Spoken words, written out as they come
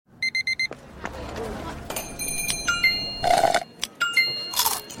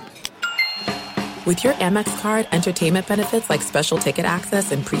With your Amex card, entertainment benefits like special ticket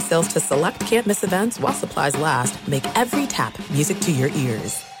access and pre-sales to select can't-miss events while supplies last make every tap music to your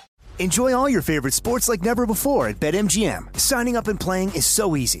ears. Enjoy all your favorite sports like never before at BetMGM. Signing up and playing is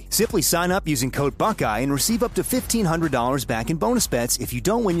so easy. Simply sign up using code Buckeye and receive up to $1,500 back in bonus bets if you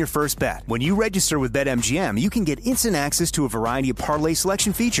don't win your first bet. When you register with BetMGM, you can get instant access to a variety of parlay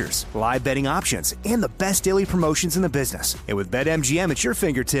selection features, live betting options, and the best daily promotions in the business. And with BetMGM at your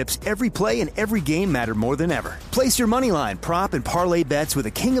fingertips, every play and every game matter more than ever. Place your moneyline, prop, and parlay bets with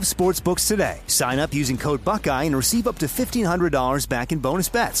the king of sportsbooks today. Sign up using code Buckeye and receive up to $1,500 back in bonus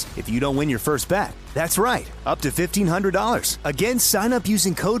bets if you don't win your first bet. That's right, up to $1,500. Again, sign up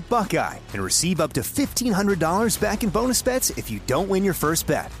using code Buckeye and receive up to $1,500 back in bonus bets if you don't win your first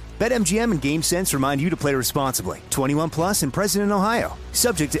bet. BetMGM and GameSense remind you to play responsibly. 21 plus and present in Ohio.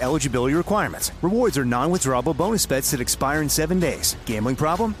 Subject to eligibility requirements. Rewards are non-withdrawable bonus bets that expire in 7 days. Gambling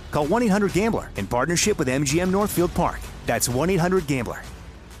problem? Call 1-800-GAMBLER in partnership with MGM Northfield Park. That's 1-800-GAMBLER.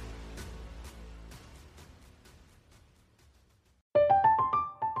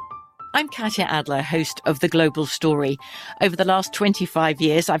 I'm Katya Adler, host of The Global Story. Over the last 25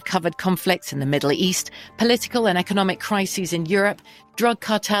 years, I've covered conflicts in the Middle East, political and economic crises in Europe, drug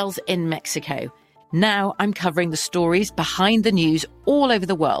cartels in Mexico. Now I'm covering the stories behind the news all over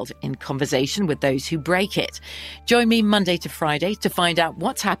the world in conversation with those who break it. Join me Monday to Friday to find out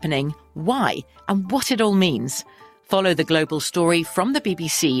what's happening, why, and what it all means. Follow The Global Story from the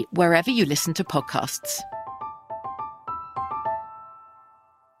BBC wherever you listen to podcasts.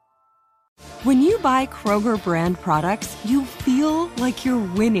 When you buy Kroger brand products, you feel like you're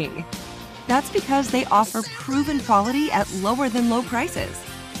winning. That's because they offer proven quality at lower than low prices.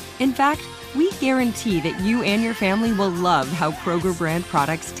 In fact, we guarantee that you and your family will love how Kroger brand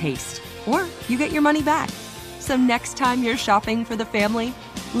products taste, or you get your money back. So next time you're shopping for the family,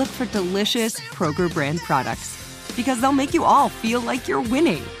 look for delicious Kroger brand products, because they'll make you all feel like you're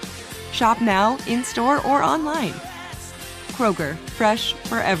winning. Shop now, in-store, or online. Kroger, fresh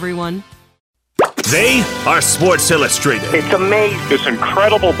for everyone. They are Sports Illustrated. It's amazing. This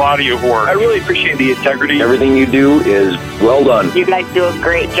incredible body of work. I really appreciate the integrity. Everything you do is well done. You guys do a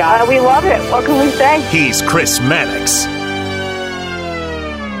great job. We love it. What can we say? He's Chris Mannix.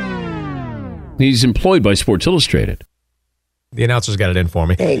 He's employed by Sports Illustrated. The announcer's got it in for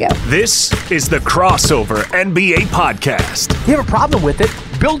me. There you go. This is the Crossover NBA Podcast. You have a problem with it?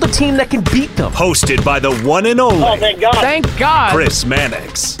 Build a team that can beat them. Hosted by the one and only. Oh, thank God. Thank God. Chris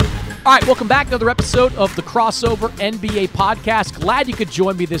Mannix. All right, welcome back to another episode of the Crossover NBA Podcast. Glad you could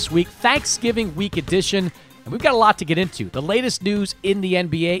join me this week. Thanksgiving week edition. And we've got a lot to get into. The latest news in the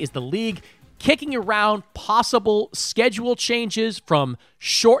NBA is the league kicking around possible schedule changes, from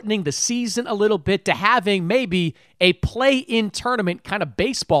shortening the season a little bit to having maybe a play-in tournament kind of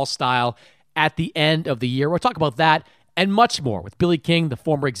baseball style at the end of the year. We'll talk about that and much more with Billy King, the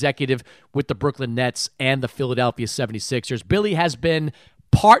former executive with the Brooklyn Nets and the Philadelphia 76ers. Billy has been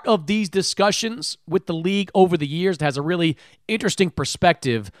part of these discussions with the league over the years. It has a really interesting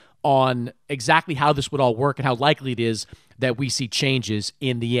perspective on exactly how this would all work and how likely it is that we see changes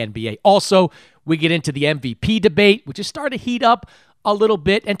in the NBA. Also, we get into the MVP debate, which is starting to heat up a little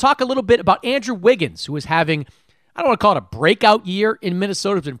bit, and talk a little bit about Andrew Wiggins, who is having, I don't want to call it a breakout year in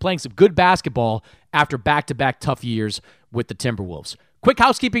Minnesota. He's been playing some good basketball after back-to-back tough years with the Timberwolves. Quick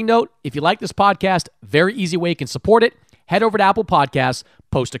housekeeping note, if you like this podcast, very easy way you can support it. Head over to Apple Podcasts,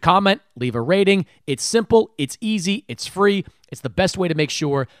 post a comment, leave a rating. It's simple, it's easy, it's free. It's the best way to make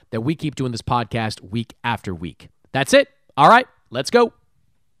sure that we keep doing this podcast week after week. That's it. All right, let's go.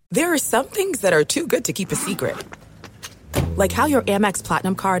 There are some things that are too good to keep a secret. Like how your Amex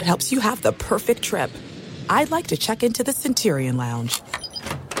Platinum card helps you have the perfect trip. I'd like to check into the Centurion Lounge.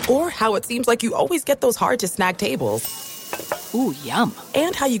 Or how it seems like you always get those hard-to-snag tables. Ooh, yum.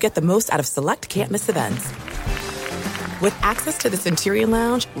 And how you get the most out of select can't-miss events. With access to the Centurion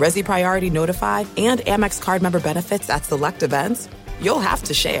Lounge, Resi Priority Notify, and Amex card member benefits at select events, you'll have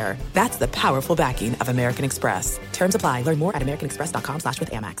to share. That's the powerful backing of American Express. Terms apply. Learn more at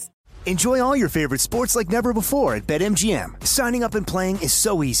americanexpress.com/withAmex. Enjoy all your favorite sports like never before at BetMGM. Signing up and playing is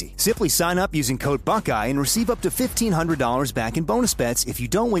so easy. Simply sign up using code Buckeye and receive up to $1,500 back in bonus bets if you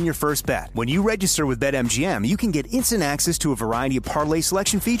don't win your first bet. When you register with BetMGM, you can get instant access to a variety of parlay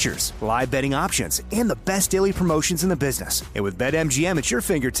selection features, live betting options, and the best daily promotions in the business. And with BetMGM at your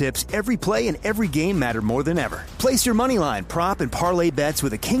fingertips, every play and every game matter more than ever. Place your moneyline, prop, and parlay bets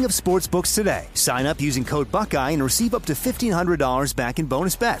with the king of sportsbooks today. Sign up using code Buckeye and receive up to $1,500 back in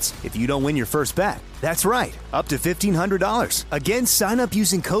bonus bets if you don't win your first bet. That's right, up to $1,500. Again, sign up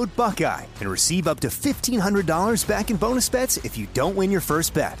using code Buckeye and receive up to $1,500 back in bonus bets if you don't win your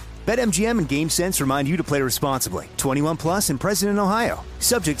first bet. BetMGM and GameSense remind you to play responsibly. 21 plus and present in Ohio.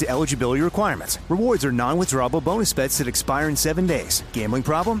 Subject to eligibility requirements. Rewards are non-withdrawable bonus bets that expire in 7 days. Gambling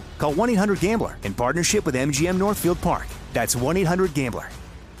problem? Call 1-800-GAMBLER in partnership with MGM Northfield Park. That's 1-800-GAMBLER.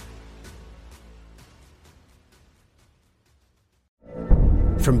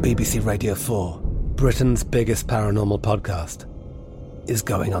 From BBC Radio 4, Britain's biggest paranormal podcast is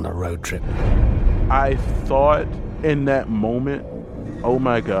going on a road trip. I thought in that moment, oh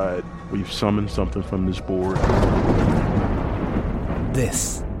my God, we've summoned something from this board.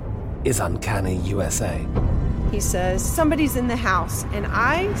 This is Uncanny USA. He says, somebody's in the house, and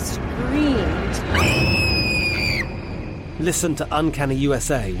I screamed. Listen to Uncanny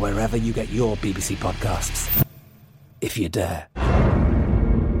USA wherever you get your BBC podcasts, if you dare.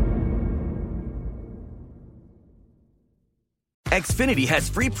 Xfinity has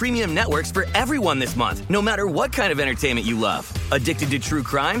free premium networks for everyone this month, no matter what kind of entertainment you love. Addicted to true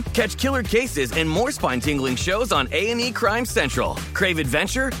crime? Catch killer cases and more spine-tingling shows on A&E Crime Central. Crave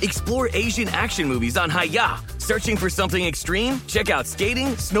adventure? Explore Asian action movies on Hi-YAH. Searching for something extreme? Check out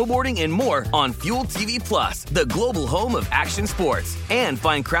skating, snowboarding, and more on Fuel TV Plus, the global home of action sports. And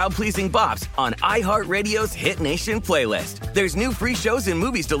find crowd-pleasing bops on iHeartRadio's Hit Nation playlist. There's new free shows and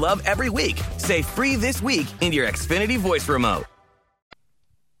movies to love every week. Say free this week in your Xfinity voice remote.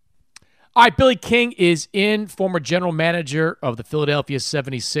 All right, Billy King is in, former general manager of the Philadelphia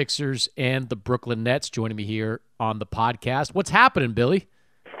 76ers and the Brooklyn Nets, joining me here on the podcast. What's happening, Billy?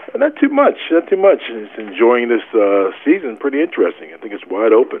 Not too much. Just enjoying this season. Pretty interesting. I think it's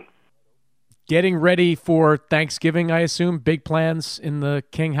wide open. Getting ready for Thanksgiving, I assume? Big plans in the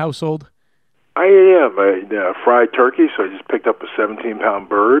King household? I am. Fried turkey, so I just picked up a 17-pound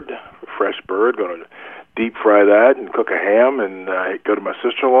bird, a fresh bird, going to deep fry that and cook a ham and go to my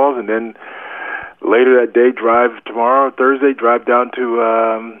sister-in-law's, and then later that day Thursday, drive down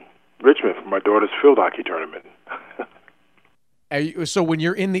to Richmond for my daughter's field hockey tournament. So when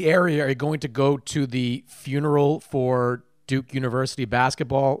you're in the area, are you going to go to the funeral for Duke University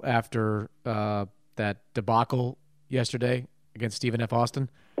basketball after that debacle yesterday against Stephen F. Austin?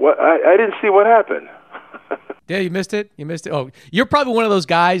 What? I didn't see what happened. Yeah, you missed it? Oh, you're probably one of those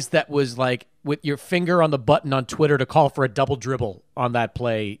guys that was like with your finger on the button on Twitter to call for a double dribble on that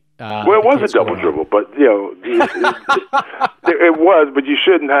play. Well, it was a double dribble, but, it was, but you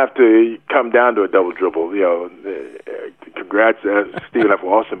shouldn't have to come down to a double dribble. Congrats, Stephen F.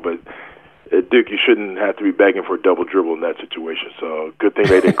 Austin, but Duke, you shouldn't have to be begging for a double dribble in that situation. So good thing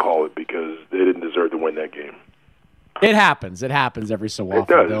they didn't call it because they didn't deserve to win that game. It happens. It happens every so often. It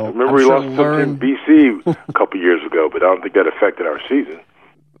does. Remember we lost in BC a couple years ago, but I don't think that affected our season.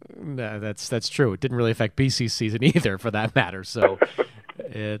 No, that's true. It didn't really affect BC's season either, for that matter. So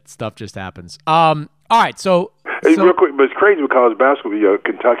stuff just happens. All right, so real quick, but it's crazy with college basketball.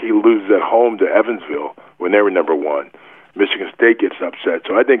 Kentucky loses at home to Evansville when they were number one. Michigan State gets upset.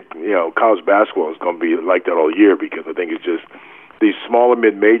 So I think college basketball is going to be like that all year because I think it's just these smaller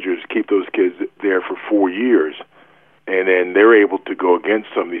mid-majors keep those kids there for 4 years. And then they're able to go against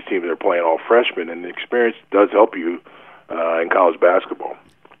some of these teams that are playing all freshmen, and the experience does help you in college basketball.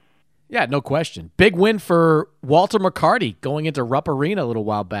 Yeah, no question. Big win for Walter McCarty going into Rupp Arena a little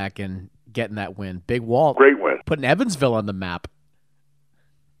while back and getting that win. Big Walt. Great win. Putting Evansville on the map.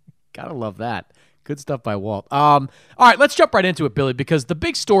 Gotta love that. Good stuff by Walt. All right, let's jump right into it, Billy, because the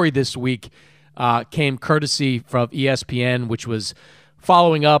big story this week came courtesy from ESPN, which was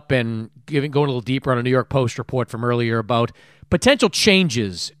following up and going a little deeper on a New York Post report from earlier about potential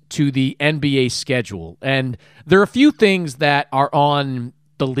changes to the NBA schedule. And there are a few things that are on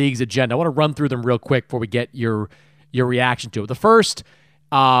the league's agenda. I want to run through them real quick before we get your reaction to it. The first,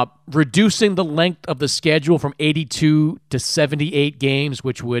 reducing the length of the schedule from 82 to 78 games,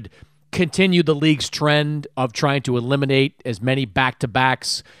 which would continue the league's trend of trying to eliminate as many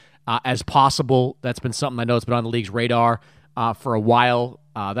back-to-backs as possible. That's been something I know it's been on the league's radar for a while.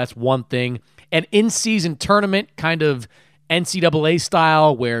 That's one thing. An in-season tournament, kind of NCAA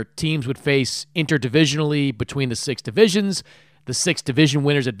style, where teams would face interdivisionally between the 6 divisions. The 6 division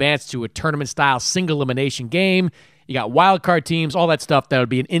winners advance to a tournament-style single-elimination game. You got wildcard teams, all that stuff. That would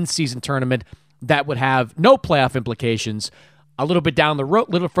be an in-season tournament that would have no playoff implications. A little bit down the road,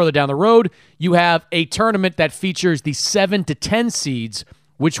 little further down the road, you have a tournament that features the 7 to 10 seeds,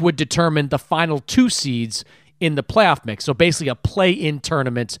 which would determine the final 2 seeds in the playoff mix. So basically a play-in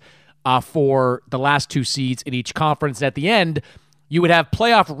tournament for the last 2 seeds in each conference. At the end, you would have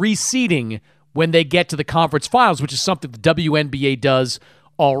playoff reseeding when they get to the conference finals, which is something the WNBA does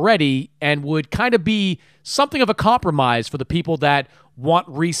already and would kind of be something of a compromise for the people that want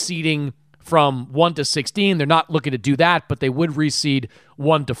reseeding from 1 to 16. They're not looking to do that, but they would reseed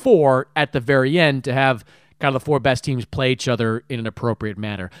 1 to 4 at the very end to have kind of the 4 best teams play each other in an appropriate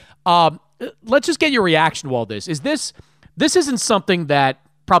manner. Let's just get your reaction to all this. This isn't something that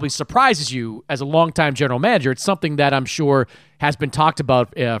probably surprises you as a longtime general manager. It's something that I'm sure has been talked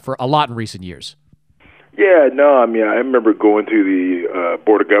about for a lot in recent years. Yeah, no, I mean, I remember going to the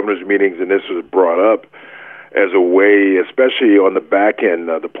Board of Governors meetings, and this was brought up as a way, especially on the back end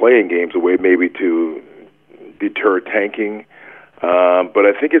of the playing games, a way maybe to deter tanking. But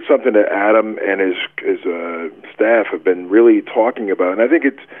I think it's something that Adam and his staff have been really talking about. And I think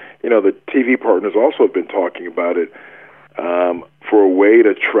it's, the TV partners also have been talking about it for a way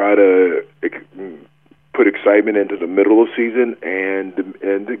to try to put excitement into the middle of the season and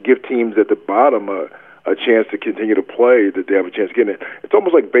to give teams at the bottom a chance to continue to play, that they have a chance of getting it. It's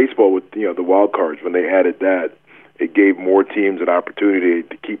almost like baseball with the wild cards. When they added that, it gave more teams an opportunity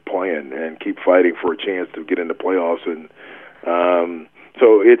to keep playing and keep fighting for a chance to get into playoffs. And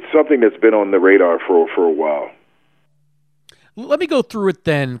so it's something that's been on the radar for a while. Let me go through it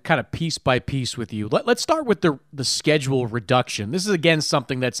then kind of piece by piece with you. Let's start with the schedule reduction. This is, again,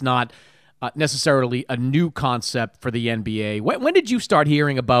 something that's not necessarily a new concept for the NBA. When did you start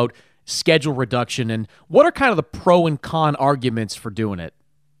hearing about schedule reduction, and what are kind of the pro and con arguments for doing it?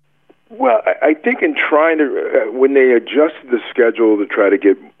 Well, I think in trying to, when they adjusted the schedule to try to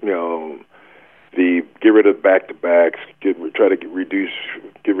get, get rid of back-to-backs, get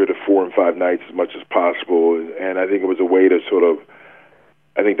rid of 4 and 5 nights as much as possible, and I think it was a way to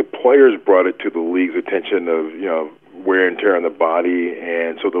I think the players brought it to the league's attention of, wear and tear on the body,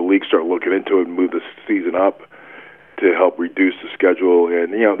 and so the league started looking into it and moved the season up to help reduce the schedule.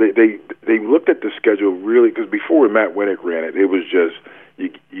 And they looked at the schedule really, because before Matt Winnick ran it, it was just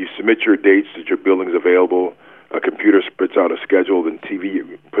you submit your dates that your building's available, a computer spits out a schedule, then TV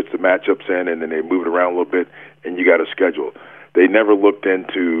puts the matchups in, and then they move it around a little bit, and you got a schedule. They never looked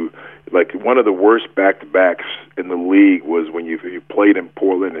into, like, one of the worst back-to-backs in the league was when you played in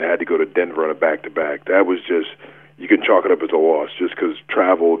Portland and had to go to Denver on a back-to-back. That was just, you can chalk it up as a loss just because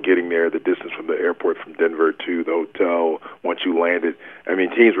travel, getting there, the distance from the airport from Denver to the hotel once you landed. I mean,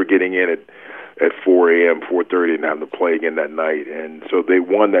 teams were getting in at 4 a.m., 4:30, and having to play again that night. And so they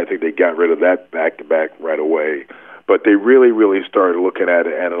won that. I think they got rid of that back-to-back right away. But they really, really started looking at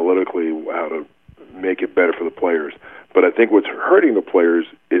it analytically, how to make it better for the players. But I think what's hurting the players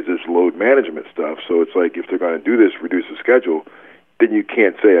is this load management stuff. So it's like if they're going to do this, reduce the schedule, then you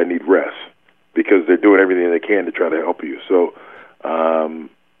can't say I need rest, because they're doing everything they can to try to help you. So,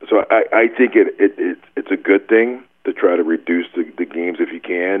 I think it's a good thing to try to reduce the games if you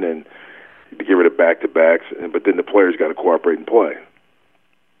can, and to get rid of back-to-backs. But then the players got to cooperate and play.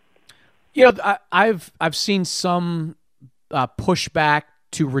 I've seen some pushback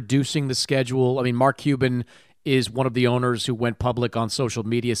to reducing the schedule. I mean, Mark Cuban is one of the owners who went public on social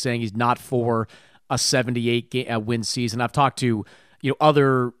media saying he's not for a 78-win season. I've talked to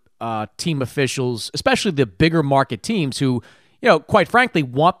other team officials, especially the bigger market teams who, quite frankly,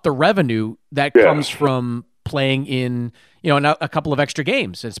 want the revenue that comes from playing in, a couple of extra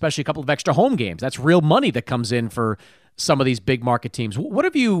games, especially a couple of extra home games. That's real money that comes in for some of these big market teams. What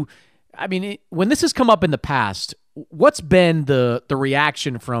have you, when this has come up in the past, what's been the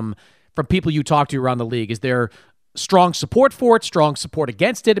reaction from people you talk to around the league? Is there strong support for it, strong support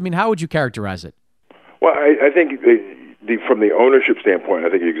against it? I mean, how would you characterize it? Well, I think from the ownership standpoint, I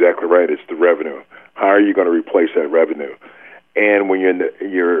think you're exactly right. It's the revenue. How are you going to replace that revenue? And when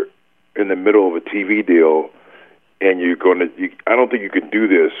you're in the middle of a TV deal, and I don't think you can do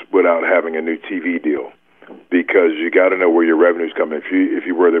this without having a new TV deal, because you got to know where your revenue's coming. If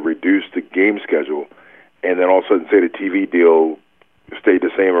you were to reduce the game schedule, and then all of a sudden say the TV deal stayed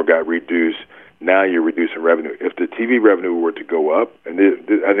the same or got reduced, now you're reducing revenue. If the TV revenue were to go up, and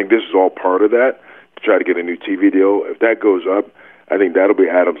I think this is all part of that, to try to get a new TV deal, if that goes up, I think that'll be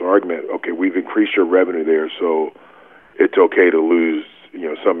Adam's argument. Okay, we've increased your revenue there, so it's okay to lose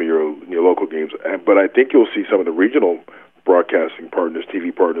some of your local games. But I think you'll see some of the regional broadcasting partners,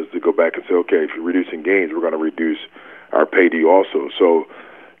 TV partners, to go back and say, okay, if you're reducing games, we're going to reduce our pay to you also. So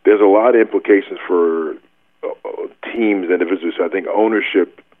there's a lot of implications for teams and individuals. So I think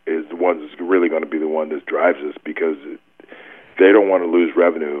ownership is the one that's really going to be the one that drives this, because they don't want to lose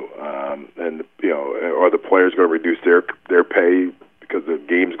revenue, and or the players going to reduce their pay because the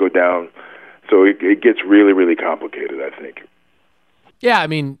games go down. So it gets really, really complicated, I think. Yeah, I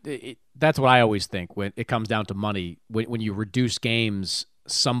mean, that's what I always think when it comes down to money. When you reduce games,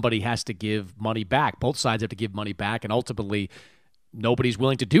 somebody has to give money back. Both sides have to give money back, and ultimately nobody's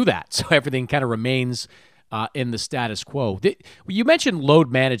willing to do that. So everything kind of remains in the status quo. You mentioned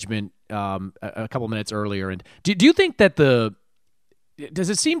load management a couple minutes earlier. And do you think that does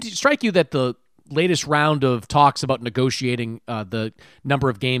it seem to strike you that the latest round of talks about negotiating the number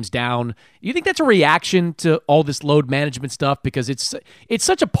of games down, you think that's a reaction to all this load management stuff? Because it's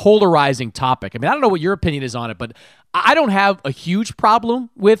such a polarizing topic. I mean, I don't know what your opinion is on it, but I don't have a huge problem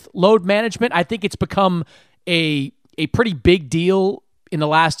with load management. I think it's become a pretty big deal in the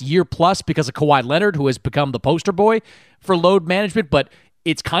last year plus because of Kawhi Leonard, who has become the poster boy for load management, but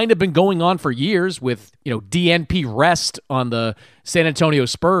it's kind of been going on for years with, DNP rest on the San Antonio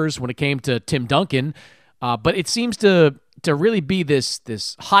Spurs when it came to Tim Duncan. But it seems to really be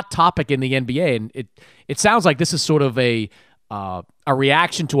this hot topic in the NBA. And it sounds like this is sort of a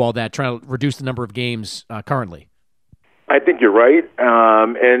reaction to all that, trying to reduce the number of games currently. I think you're right.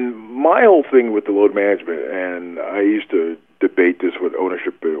 And my whole thing with the load management, and I used to debate this with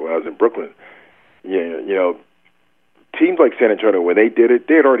ownership when I was in Brooklyn, teams like San Antonio, when they did it,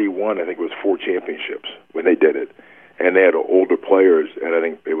 they had already won, I think it was 4 championships when they did it. And they had older players, and I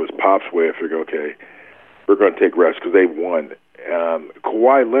think it was Pop's way of figuring, okay, we're going to take rest because they won.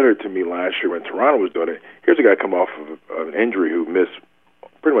 Kawhi Leonard, to me, last year when Toronto was doing it, here's a guy come off of an injury who missed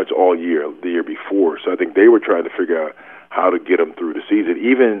pretty much all year, the year before. So I think they were trying to figure out how to get him through the season.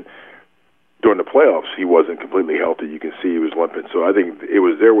 Even during the playoffs, he wasn't completely healthy. You can see he was limping. So I think it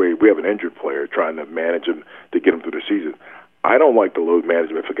was their way. We have an injured player trying to manage him to get him through the season. I don't like the load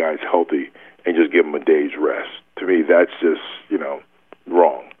management if a guy's healthy and just give him a day's rest. To me, that's just,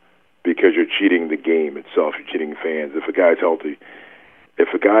 wrong because you're cheating the game itself. You're cheating fans. If a guy's healthy,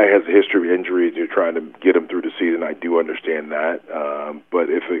 if a guy has a history of injuries, you're trying to get him through the season. I do understand that. But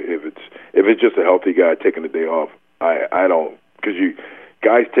if it's just a healthy guy taking a day off, I don't, because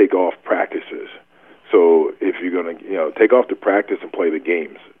guys take off practices. So if you're going to, take off the practice and play the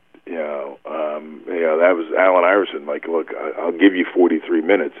games, that was Allen Iverson. Like, look, I'll give you 43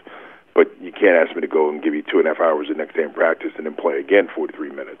 minutes, but you can't ask me to go and give you 2.5 hours the next day in practice and then play again 43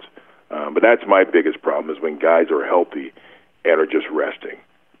 minutes. But that's my biggest problem is when guys are healthy and are just resting,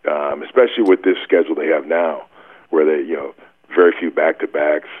 especially with this schedule they have now where they, very few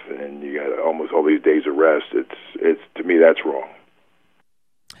back-to-backs and you got almost all these days of rest. It's to me, that's wrong.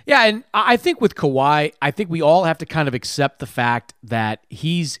 Yeah, and I think with Kawhi, I think we all have to kind of accept the fact that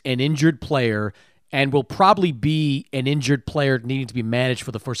he's an injured player and will probably be an injured player needing to be managed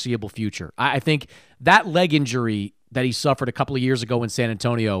for the foreseeable future. I think that leg injury that he suffered a couple of years ago in San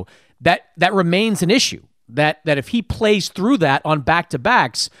Antonio, that remains an issue. That if he plays through that on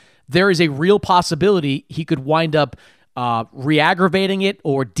back-to-backs, there is a real possibility he could wind up re-aggravating it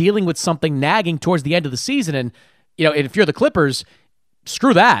or dealing with something nagging towards the end of the season. And if you're the Clippers,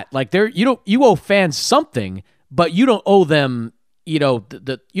 screw that. Like you owe fans something, but you don't owe them, you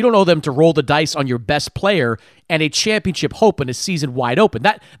don't owe them to roll the dice on your best player and a championship hope and a season wide open.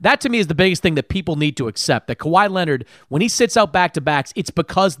 That to me is the biggest thing that people need to accept. That Kawhi Leonard, when he sits out back-to-backs, it's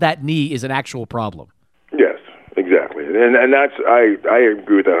because that knee is an actual problem. Yes, exactly. And that's I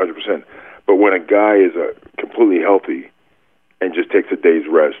agree with that 100%. But when a guy is completely healthy and just takes a day's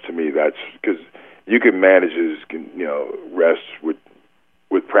rest, to me, that's because you can manage his rest with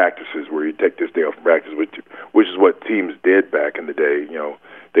practices where you take this day off from practice, which is what teams did back in the day.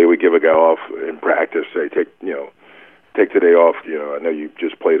 They would give a guy off in practice, say take the day off. I know you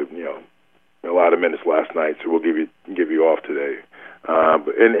just played a lot of minutes last night, so we'll give you off today.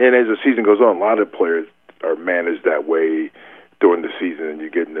 And as the season goes on, a lot of players are managed that way during the season, and you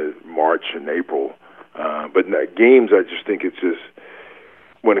get into March and April. But in games, I just think it's just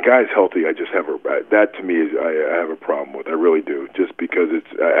when a guy's healthy, I just have that to me is I have a problem with. I really do, just because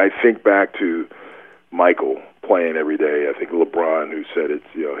I think back to Michael playing every day. I think LeBron, who said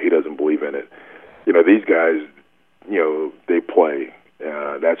he doesn't believe in it. These guys, they play.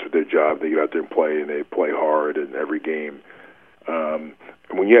 That's what their job. They get out there and play, and they play hard in every game. And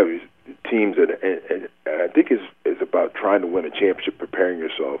when you have teams and I think it's about trying to win a championship, preparing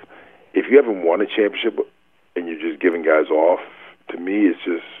yourself. If you haven't won a championship and you're just giving guys off, to me, it's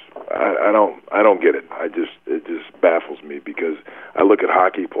just I don't get it. It just baffles me because I look at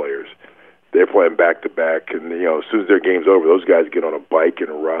hockey players. They're playing back to back, and as soon as their game's over, those guys get on a bike and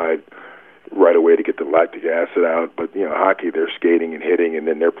a ride right away to get the lactic acid out. But hockey, they're skating and hitting, and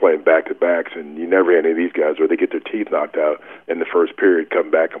then they're playing back to backs. And you never hear any of these guys where they get their teeth knocked out in the first period, come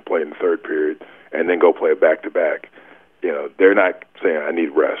back and play in the third period, and then go play a back to back. They're not saying I need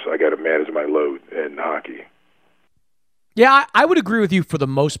rest. I got to manage my load in hockey. Yeah, I would agree with you for the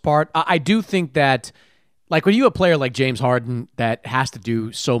most part. I do think that, like, when you have a player like James Harden that has to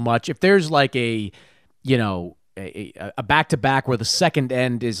do so much, if there's like a back-to-back where the second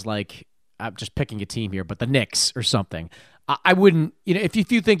end is like, I'm just picking a team here, but the Knicks or something, I wouldn't, if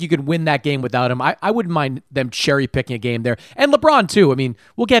you think you could win that game without him, I wouldn't mind them cherry picking a game there. And LeBron too. I mean,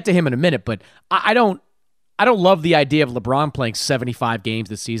 we'll get to him in a minute, but I don't love the idea of LeBron playing 75 games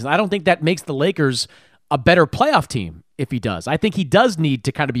this season. I don't think that makes the Lakers a better playoff team if he does. I think he does need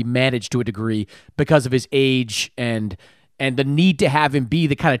to kind of be managed to a degree because of his age and the need to have him be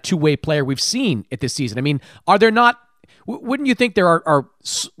the kind of two-way player we've seen at this season. I mean, are there not? Wouldn't you think there are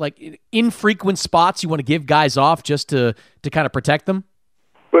like infrequent spots you want to give guys off just to kind of protect them?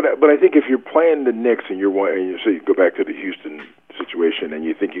 But I think if you're playing the Knicks and you go back to the Houston situation and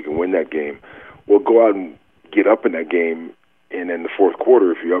you think you can win that game, well, go out and get up in that game, and in the fourth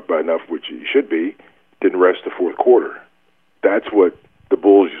quarter, if you're up by enough, which you should be, then rest the fourth quarter. That's what the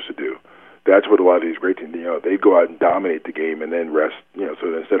Bulls used to do. That's what a lot of these great teams, they go out and dominate the game and then rest.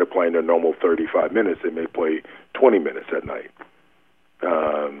 So instead of playing their normal 35 minutes, they may play 20 minutes at night.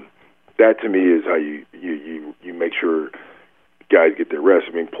 That to me is how you make sure guys get their rest.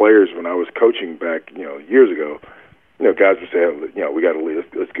 I mean, players, when I was coaching back, years ago, guys would say, we got to lead.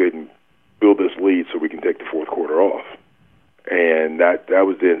 Let's go ahead and build this lead so we can take the fourth quarter off. And that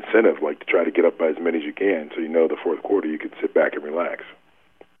was the incentive, like to try to get up by as many as you can, so the fourth quarter you could sit back and relax.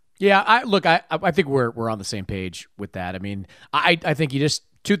 Yeah, I think we're on the same page with that. I mean, I think you just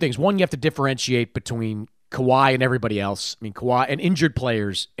two things. One, you have to differentiate between Kawhi and everybody else. I mean, Kawhi and injured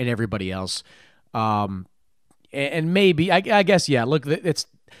players and everybody else. And maybe I guess look, it's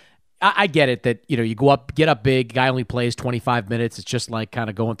I get it that you go up, get up big. Guy only plays 25 minutes. It's just like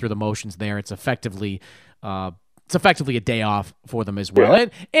kind of going through the motions there. It's effectively a day off for them as well. Yeah.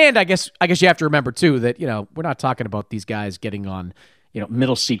 And I guess you have to remember too that we're not talking about these guys getting on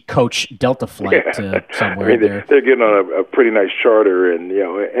middle seat coach Delta flight to somewhere. They're getting on a pretty nice charter, and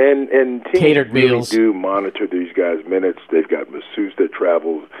and teams catered really meals. Do monitor these guys' minutes. They've got masseuse that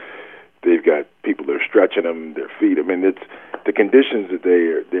travels. They've got people that are stretching them, their feet. I mean, it's the conditions that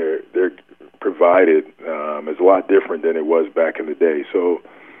they're provided is a lot different than it was back in the day. So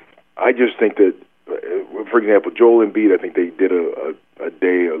I just think that, for example, Joel Embiid, I think they did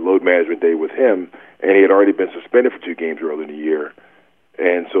a load management day with him, and he had already been suspended for 2 games early in the year.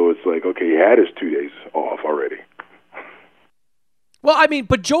 And so it's like, okay, he had his 2 days off already. Well, I mean,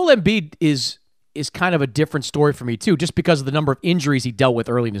 but Joel Embiid is kind of a different story for me too, just because of the number of injuries he dealt with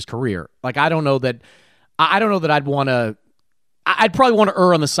early in his career. Like, I don't know that I'd want to. I'd probably want to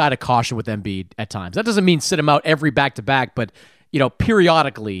err on the side of caution with Embiid at times. That doesn't mean sit him out every back-to-back, but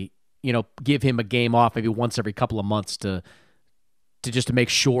periodically, give him a game off maybe once every couple of months to make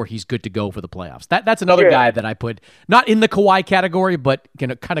sure he's good to go for the playoffs. That's another guy that I put not in the Kawhi category, but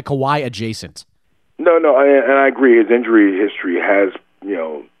kind of Kawhi adjacent. No, and I agree. His injury history has,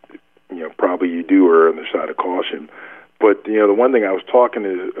 probably you do err on the side of caution. But the one thing I was talking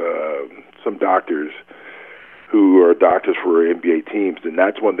to some doctors who are doctors for NBA teams, and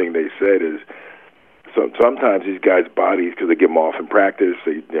that's one thing they said is sometimes these guys' bodies, because they get them off in practice,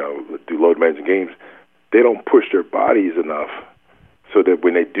 they do load management games, they don't push their bodies enough so that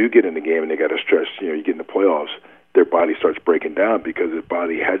when they do get in the game and they got to stretch, you get in the playoffs, their body starts breaking down because their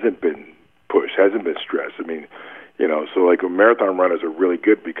body hasn't been pushed, hasn't been stressed. I mean, so like marathon runners are really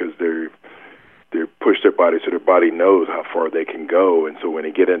good because they push their body so their body knows how far they can go, and so when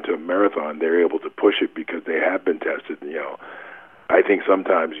they get into a marathon, they're able to push it because they have been tested. I think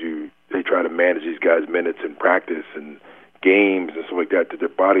sometimes they try to manage these guys' minutes in practice and games and stuff like that their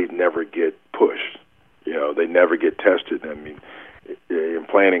bodies never get pushed. They never get tested. I mean, in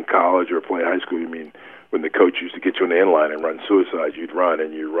playing in college or playing high school, when the coach used to get you on the inline and run suicides, you'd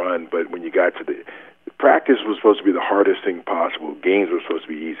run, but when you got to the practice was supposed to be the hardest thing possible. Games were supposed to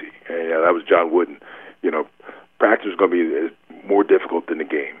be easy, and that was John Wooden. Practice was going to be more difficult than the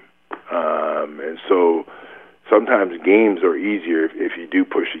game, and so sometimes games are easier if you do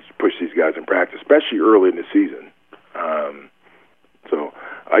push these guys in practice, especially early in the season. So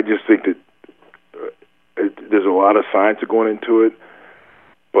I just think that there's a lot of science going into it,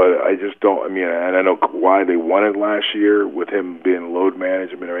 but I just don't. And I know why they won it last year with him being load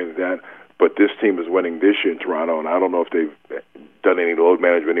management or anything like that. But this team is winning this year in Toronto, and I don't know if they've done any load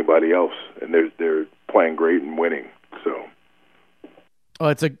management with anybody else, and they're playing great and winning. So, well,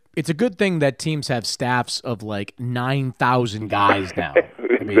 it's a good thing that teams have staffs of like 9,000 guys now.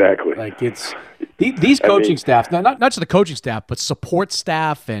 Exactly. It's these coaching staffs, not just the coaching staff, but support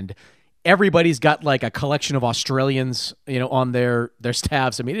staff, and everybody's got like a collection of Australians, on their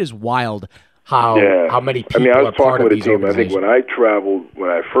staffs. It is wild. How many people are part of these organizations. I think when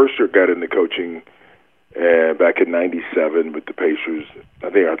I first got into coaching back in '97 with the Pacers,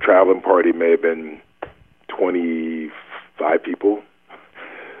 I think our traveling party may have been 25 people.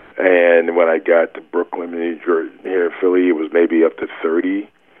 And when I got to Brooklyn, New Jersey, here in Philly, it was maybe up to 30.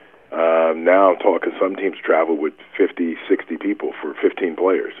 Now I'm talking some teams travel with 50, 60 people for 15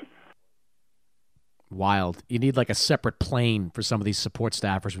 players. Wild. You need like a separate plane for some of these support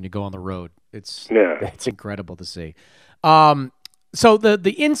staffers when you go on the road. It's incredible to see. So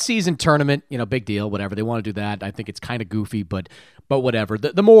the in-season tournament, big deal, whatever. They want to do that. I think it's kind of goofy, but whatever.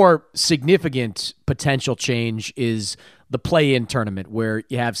 The more significant potential change is the play-in tournament, where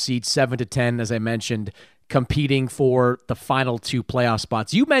you have seeds 7 to 10, as I mentioned, competing for the final 2 playoff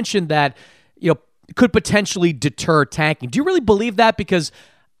spots. You mentioned that, could potentially deter tanking. Do you really believe that? Because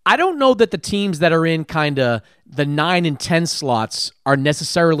I don't know that the teams that are in kind of the 9 and 10 slots are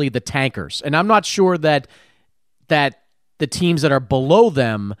necessarily the tankers. And I'm not sure that the teams that are below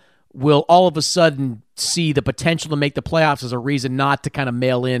them will all of a sudden see the potential to make the playoffs as a reason not to kind of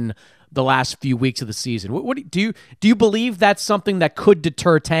mail in the last few weeks of the season. What do you believe that's something that could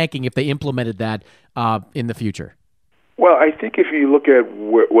deter tanking if they implemented that in the future? Well, I think if you look at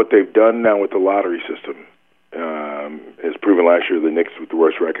what they've done now with the lottery system, as proven last year, the Knicks with the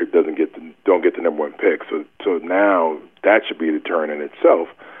worst record don't get the number 1 pick. So now that should be a deterrent in itself.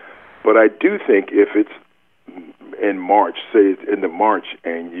 But I do think if it's in March, say it's into March,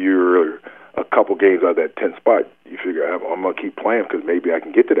 and you're a couple games out of that 10th spot, you figure I'm going to keep playing because maybe I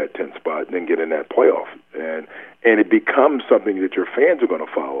can get to that 10th spot and then get in that playoff. And it becomes something that your fans are going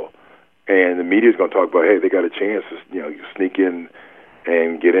to follow. And the media is going to talk about, hey, they got a chance to sneak in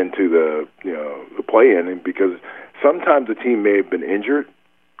and get into the play-in, and because sometimes the team may have been injured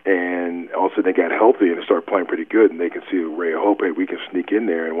and also they got healthy and start playing pretty good, and they can see a ray of hope. Hey, we can sneak in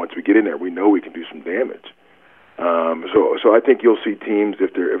there, and once we get in there, we know we can do some damage. So I think you'll see teams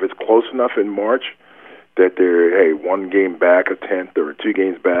if it's close enough in March that they're 1 game back, a 10th, or 2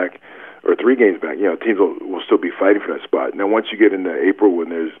 games back, or 3 games back. Teams will still be fighting for that spot. Now, once you get into April when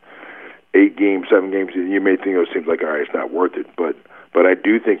there's 8 games, 7 games, you may think those teams like, all right, it's not worth it, but I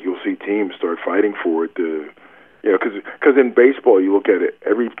do think you'll see teams start fighting for it. Because in baseball, you look at it,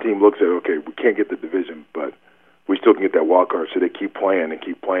 every team looks at, okay, we can't get the division, but we still can get that wild card, so they keep playing and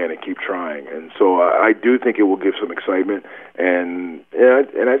keep playing and keep trying. And so I do think it will give some excitement, and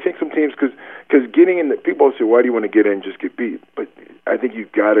I think some teams, because getting in, people say, why do you want to get in and just get beat? But I think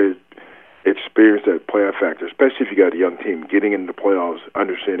you've got to experience that playoff factor, especially if you got a young team, getting into the playoffs,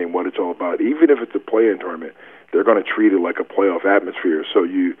 understanding what it's all about. Even if it's a play-in tournament, they're going to treat it like a playoff atmosphere, so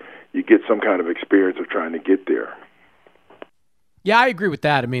you get some kind of experience of trying to get there. Yeah, I agree with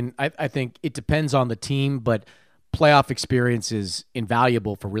that. I mean, I think it depends on the team, but playoff experience is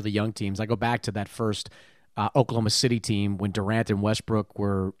invaluable for really young teams. I go back to that first Oklahoma City team when Durant and Westbrook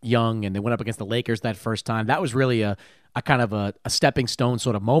were young and they went up against the Lakers that first time. That was really a kind of a stepping stone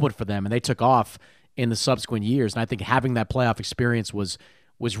sort of moment for them, and they took off in the subsequent years. And I think having that playoff experience was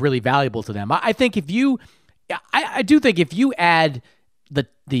really valuable to them. I think I do think if you add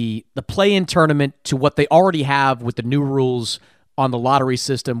the play-in tournament to what they already have with the new rules on the lottery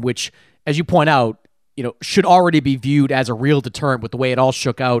system, which, as you point out, should already be viewed as a real deterrent with the way it all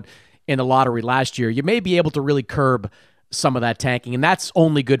shook out in the lottery last year, you may be able to really curb some of that tanking, and that's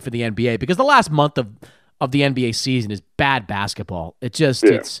only good for the NBA because the last month of the NBA season is bad basketball. There's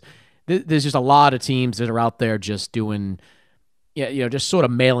just a lot of teams that are out there just doing, just sort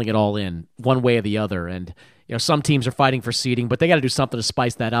of mailing it all in one way or the other, and some teams are fighting for seeding, but they got to do something to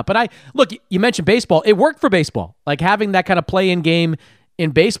spice that up. But you mentioned baseball. It worked for baseball. Like having that kind of play-in game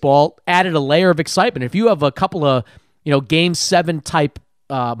in baseball added a layer of excitement. If you have a couple of, Game 7 type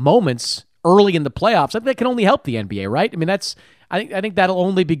moments early in the playoffs, I think that can only help the NBA, right? I mean, I think that'll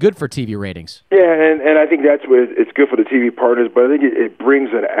only be good for TV ratings. Yeah, and I think that's where it's good for the TV partners, but I think it brings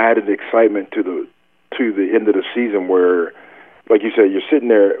an added excitement to the end of the season where, like you said, you're sitting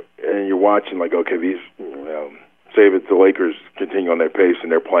there and you're watching, like, okay, these, say if the Lakers continue on their pace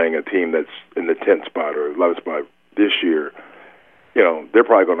and they're playing a team that's in the 10th spot or 11th spot this year, they're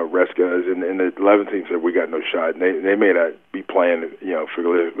probably going to rest guys. And the 11th team said, we got no shot. And they may not be playing,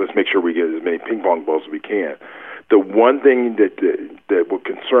 let's make sure we get as many ping pong balls as we can. The one thing that would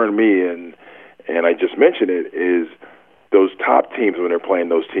concern me, and I just mentioned it, is those top teams, when they're playing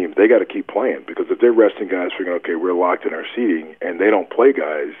those teams, they got to keep playing, because if they're resting guys figuring, okay, we're locked in our seeding, and they don't play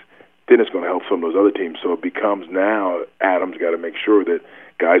guys, then it's going to help some of those other teams. So it becomes now Adams got to make sure that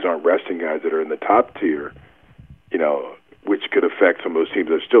guys aren't resting guys that are in the top tier, which could affect some of those teams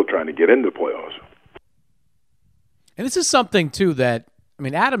that are still trying to get into the playoffs. And this is something, too, that,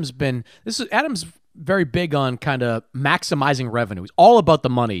 Adams very big on kind of maximizing revenue. He's all about the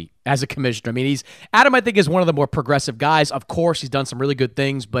money as a commissioner. Adam, I think, is one of the more progressive guys. Of course, he's done some really good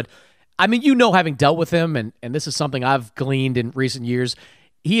things, but having dealt with him, and this is something I've gleaned in recent years,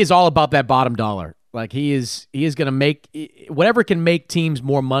 he is all about that bottom dollar. Like he is going to make whatever can make teams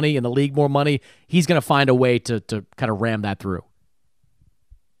more money and the league more money. He's going to find a way to kind of ram that through.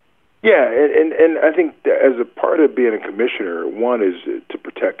 Yeah, and I think as a part of being a commissioner, one is to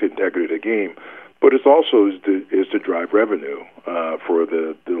protect the integrity of the game, but it's also is to drive revenue for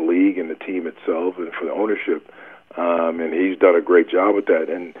the league and the team itself and for the ownership. And he's done a great job with that.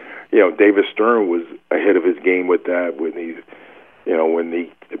 And David Stern was ahead of his game with that when he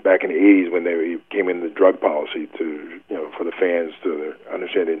back in the 80s when they came in the drug policy to for the fans to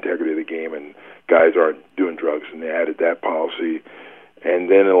understand the integrity of the game and guys aren't doing drugs, and they added that policy. And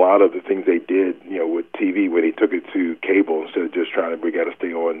then a lot of the things they did, with TV when he took it to cable instead of just we got to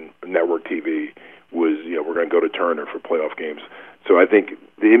stay on network TV, was we're going to go to Turner for playoff games. So I think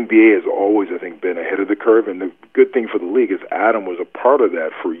the NBA has always, been ahead of the curve. And the good thing for the league is Adam was a part of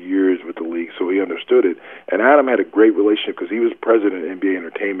that for years with the league, so he understood it. And Adam had a great relationship because he was president of NBA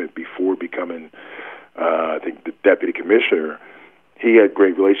Entertainment before becoming, the deputy commissioner. He had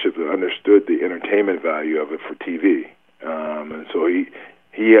great relationships and understood the entertainment value of it for TV. And so he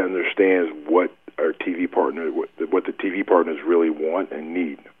understands what our TV partner, what the TV partners really want and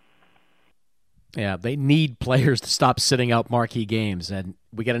need. Yeah, they need players to stop sitting out marquee games. And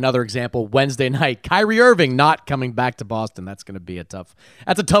we get another example Wednesday night. Kyrie Irving not coming back to Boston. That's going to be a tough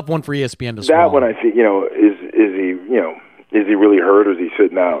one for ESPN to swallow. That one, I think, is he really hurt or is he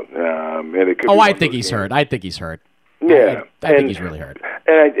sitting out? And it could I think he's hurt. I think he's hurt. Yeah, I think he's really hurt.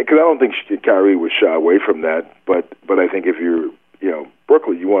 And because I don't think Kyrie would shy away from that, but I think if you're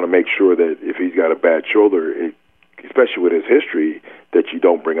Brooklyn, you want to make sure that if he's got a bad shoulder, especially with his history, that you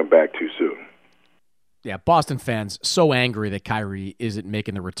don't bring him back too soon. Yeah, Boston fans so angry that Kyrie isn't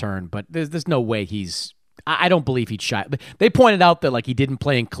making the return, but there's no way I don't believe he'd shy. They pointed out that he didn't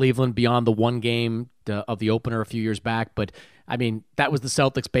play in Cleveland beyond the one game of the opener a few years back, but I mean that was the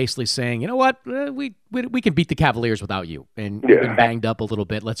Celtics basically saying, you know what, we can beat the Cavaliers without you, and you've been banged up a little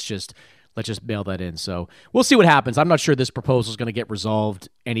bit. Let's just mail that in. So we'll see what happens. I'm not sure this proposal is going to get resolved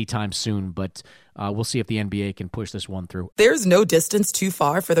anytime soon, but we'll see if the NBA can push this one through. There's no distance too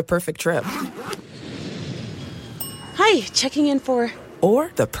far for the perfect trip. Hi, checking in for... Or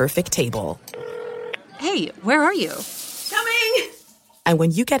the perfect table. Hey, where are you? Coming! And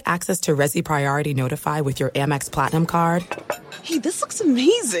when you get access to Resi Priority Notify with your Amex Platinum card... Hey, this looks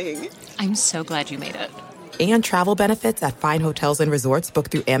amazing! I'm so glad you made it. And travel benefits at fine hotels and resorts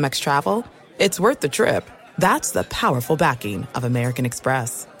booked through Amex Travel, it's worth the trip. That's the powerful backing of American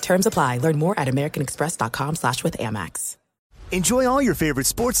Express. Terms apply. Learn more at americanexpress.com/withAmex. Enjoy all your favorite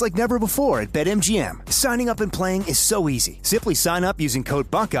sports like never before at BetMGM. Signing up and playing is so easy. Simply sign up using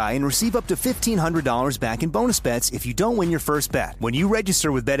code Buckeye and receive up to $1,500 back in bonus bets if you don't win your first bet. When you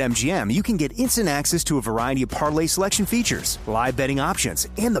register with BetMGM, you can get instant access to a variety of parlay selection features, live betting options,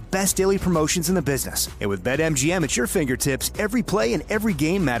 and the best daily promotions in the business. And with BetMGM at your fingertips, every play and every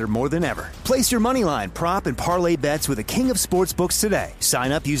game matter more than ever. Place your moneyline, prop, and parlay bets with the king of sportsbooks today.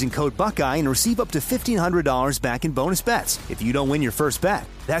 Sign up using code Buckeye and receive up to $1,500 back in bonus bets if you don't win your first bet.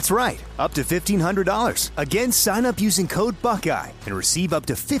 That's right, up to $1,500. Again, sign up using code Buckeye and receive up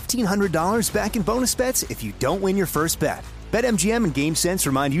to $1,500 back in bonus bets if you don't win your first bet. BetMGM and GameSense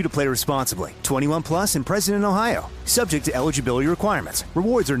remind you to play responsibly. 21 plus and present in Ohio. Subject to eligibility requirements.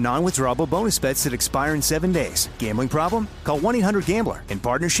 Rewards are non-withdrawable bonus bets that expire in 7 days. Gambling problem? Call 1-800-GAMBLER in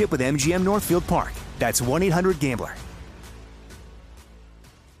partnership with MGM Northfield Park. That's 1-800-GAMBLER.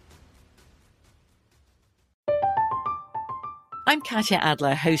 I'm Katya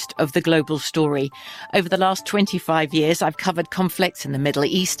Adler, host of The Global Story. Over the last 25 years, I've covered conflicts in the Middle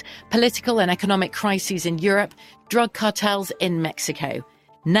East, political and economic crises in Europe, drug cartels in Mexico.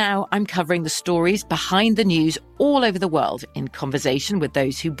 Now I'm covering the stories behind the news all over the world in conversation with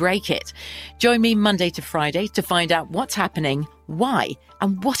those who break it. Join me Monday to Friday to find out what's happening, why,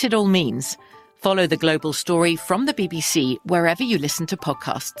 and what it all means. Follow The Global Story from the BBC wherever you listen to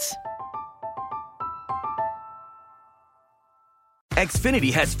podcasts.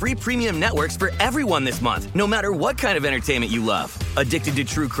 Xfinity has free premium networks for everyone this month, no matter what kind of entertainment you love. Addicted to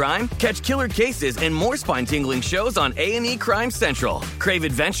true crime? Catch killer cases and more spine-tingling shows on A&E Crime Central. Crave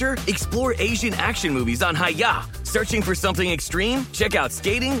adventure? Explore Asian action movies on Hi-YAH. Searching for something extreme? Check out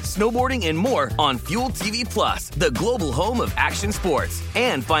skating, snowboarding, and more on Fuel TV Plus, the global home of action sports.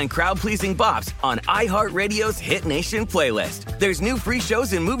 And find crowd-pleasing bops on iHeartRadio's Hit Nation playlist. There's new free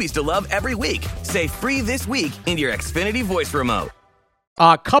shows and movies to love every week. Say free this week in your Xfinity voice remote.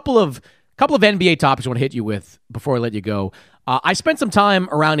 A couple of NBA topics I want to hit you with before I let you go. I spent some time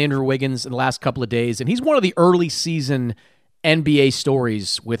around Andrew Wiggins in the last couple of days, and he's one of the early season NBA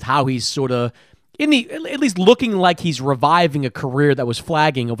stories with how he's sort of at least looking like he's reviving a career that was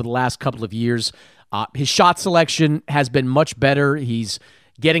flagging over the last couple of years. His shot selection has been much better. He's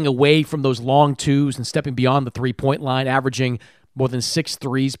getting away from those long twos and stepping beyond the three-point line, averaging more than 6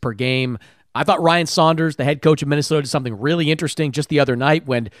 threes per game. I thought Ryan Saunders, the head coach of Minnesota, did something really interesting just the other night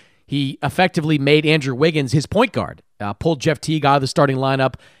when he effectively made Andrew Wiggins his point guard, pulled Jeff Teague out of the starting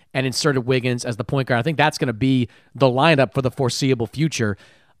lineup and inserted Wiggins as the point guard. I think that's going to be the lineup for the foreseeable future.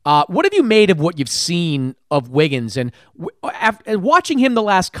 What have you made of what you've seen of Wiggins? And after watching him the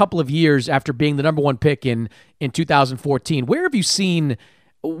last couple of years after being the number 1 pick in 2014, where have you seen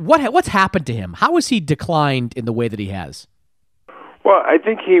what's happened to him? How has he declined in the way that he has? Well, I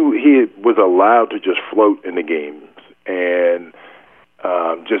think he was allowed to just float in the games and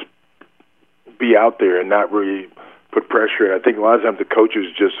just be out there and not really put pressure. I think a lot of times the coaches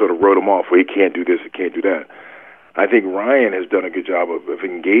just sort of wrote him off. Well, he can't do this, he can't do that. I think Ryan has done a good job of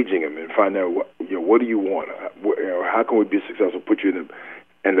engaging him and finding out what do you want? How can we be successful? Put you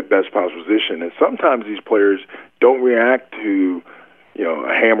in the best possible position. And sometimes these players don't react to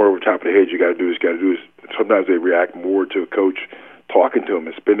a hammer over top of the head. You got to do this. Got to do this. Sometimes they react more to a coach talking to them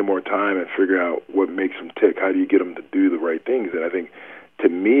and spending more time and figuring out what makes them tick. How do you get them to do the right things? And I think, to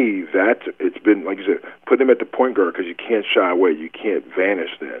me, it's been, like you said, put them at the point guard because you can't shy away. You can't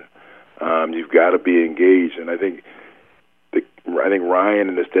vanish then. You've got to be engaged. And I think Ryan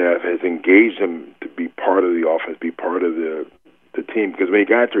and the staff has engaged him to be part of the offense, be part of the team. Because when he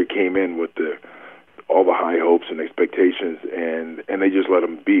got there, he came in with all the high hopes and expectations, and they just let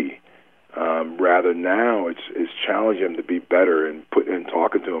him be. Rather now, it's challenging him to be better and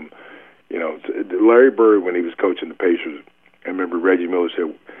talking to him. Larry Bird, when he was coaching the Pacers, I remember Reggie Miller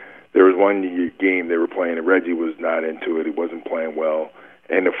said there was one game they were playing and Reggie was not into it. He wasn't playing well.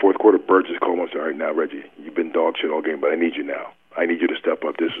 And in the fourth quarter, Bird just called him and said, all right, now, Reggie, you've been dog shit all game, but I need you now. I need you to step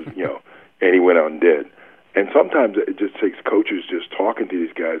up. This is, and he went out and did. And sometimes it just takes coaches just talking to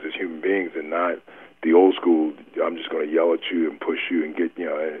these guys as human beings and not the old school, I'm just going to yell at you and push you and get,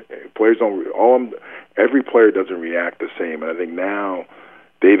 players don't, every player doesn't react the same. And I think now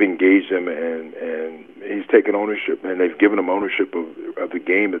they've engaged him and he's taken ownership and they've given him ownership of the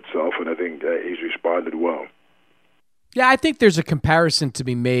game itself. And I think he's responded well. Yeah, I think there's a comparison to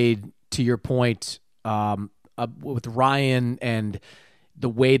be made to your point with Ryan and the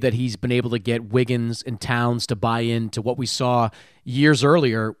way that he's been able to get Wiggins and Towns to buy into what we saw years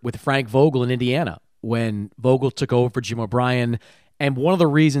earlier with Frank Vogel in Indiana when Vogel took over for Jim O'Brien. And one of the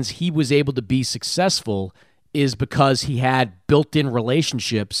reasons he was able to be successful is because he had built-in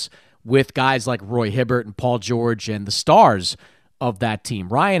relationships with guys like Roy Hibbert and Paul George and the stars of that team.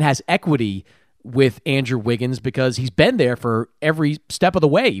 Ryan has equity with Andrew Wiggins because he's been there for every step of the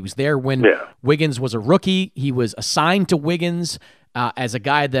way. He was there when Wiggins was a rookie. He was assigned to Wiggins as a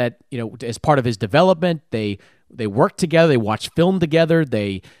guy that, as part of his development. They worked together. They watched film together.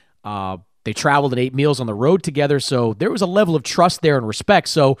 They traveled and ate meals on the road together. So there was a level of trust there and respect.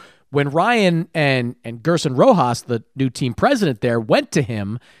 So when Ryan and Gerson Rojas, the new team president there, went to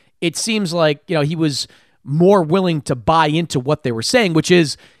him, it seems like, he was more willing to buy into what they were saying, which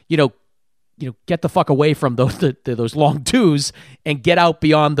is, get the fuck away from those long twos and get out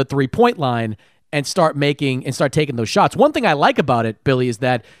beyond the 3-point line and start taking those shots. One thing I like about it, Billy, is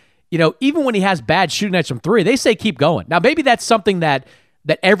that, even when he has bad shooting nights from three, they say keep going. Now, maybe that's something that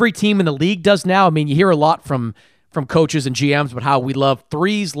every team in the league does now. I mean, you hear a lot from coaches and GMs about how we love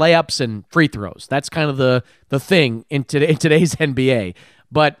threes, layups, and free throws. That's kind of the thing in today's NBA.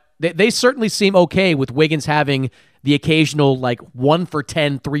 But they certainly seem okay with Wiggins having the occasional 1 for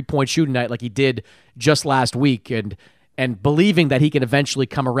 10 3-point shooting night like he did just last week, and believing that he can eventually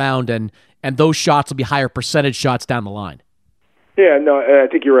come around and those shots will be higher percentage shots down the line. Yeah, no, I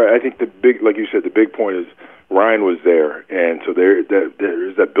think you're right. I think like you said, the big point is Ryan was there, and so there is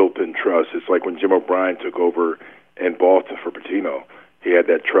that built-in trust. It's like when Jim O'Brien took over in Boston for Pitino. He had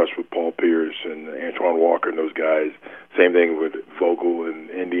that trust with Paul Pierce and Antoine Walker and those guys. Same thing with Vogel in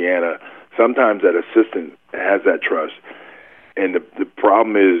Indiana. Sometimes that assistant has that trust. And the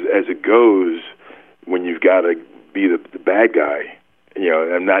problem is, as it goes, when you've got to be the bad guy,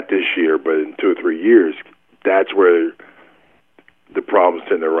 and not this year, but in 2 or 3 years, that's where the problems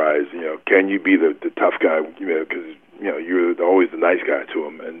tend to arise. Can you be the tough guy? Because you're always the nice guy to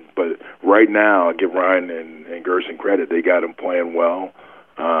him. But right now, I give Ryan and Gerson credit. They got him playing well,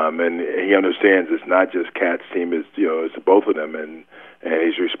 and he understands it's not just Cat's team. It's both of them, and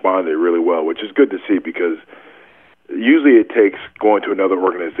he's responded really well, which is good to see because usually it takes going to another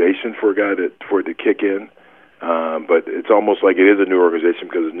organization for a guy for it to kick in. But it's almost like it is a new organization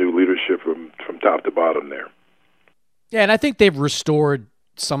because it's new leadership from top to bottom there. Yeah, and I think they've restored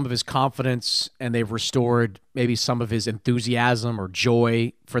some of his confidence and they've restored maybe some of his enthusiasm or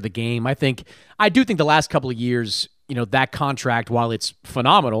joy for the game. I do think the last couple of years, that contract, while it's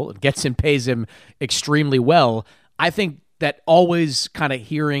phenomenal, it gets him, pays him extremely well. I think that always kind of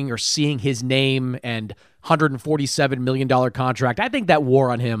hearing or seeing his name and $147 million contract, I think that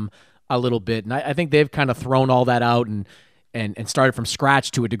wore on him a little bit. And I think they've kind of thrown all that out and started from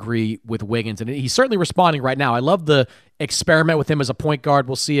scratch to a degree with Wiggins. And he's certainly responding right now. I love the experiment with him as a point guard.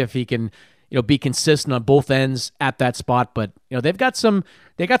 We'll see if he can, be consistent on both ends at that spot. But, they've got some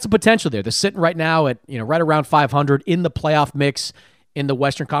potential there. They're sitting right now at, right around 500 in the playoff mix in the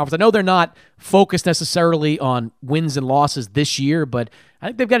Western Conference. I know they're not focused necessarily on wins and losses this year, but I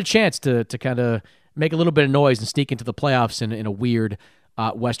think they've got a chance to kind of make a little bit of noise and sneak into the playoffs in a weird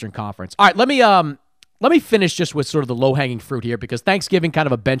Western Conference. All right, let me finish just with sort of the low-hanging fruit here, because Thanksgiving kind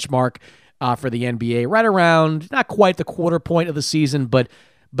of a benchmark for the NBA, right around not quite the quarter point of the season, but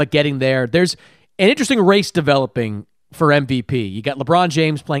getting there. There's an interesting race developing for MVP. You got LeBron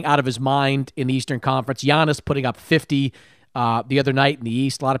James playing out of his mind in the Eastern Conference. Giannis putting up 50 the other night in the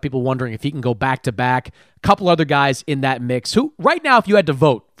East. A lot of people wondering if he can go back-to-back. A couple other guys in that mix. Who, right now, if you had to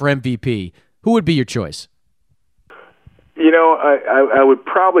vote for MVP, who would be your choice? I would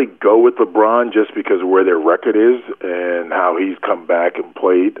probably go with LeBron just because of where their record is and how he's come back and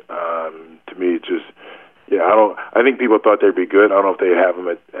played. To me, it's just, I think people thought they'd be good. I don't know if they have him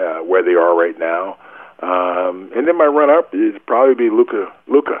at where they are right now. And then my run-up is probably be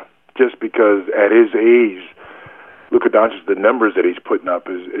Luka, just because at his age, Luka Doncic, the numbers that he's putting up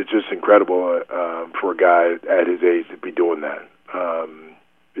it's just incredible for a guy at his age to be doing that.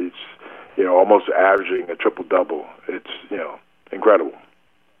 It's almost averaging a triple-double. It's, incredible.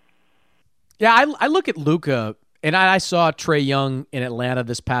 Yeah, I look at Luka, and I saw Trae Young in Atlanta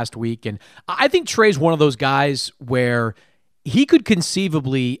this past week, and I think Trae's one of those guys where he could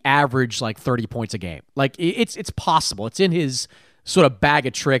conceivably average like 30 points a game. Like, it's possible. It's in his sort of bag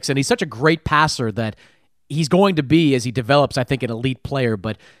of tricks, and he's such a great passer that he's going to be, as he develops, I think, an elite player.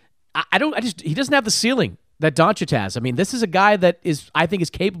 But he doesn't have the ceiling that Doncic has. I mean, this is a guy that I think is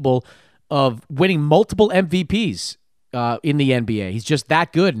capable of winning multiple MVPs in the NBA. He's just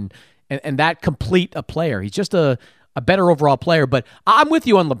that good and that complete a player. He's just a better overall player. But I'm with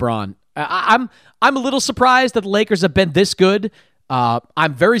you on LeBron. I'm a little surprised that the Lakers have been this good.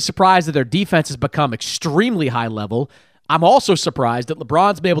 I'm very surprised that their defense has become extremely high level. I'm also surprised that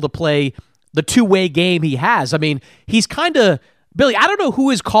LeBron's been able to play the two-way game he has. I mean, he's kind of, Billy, I don't know who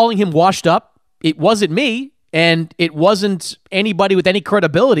is calling him washed up. It wasn't me, and it wasn't anybody with any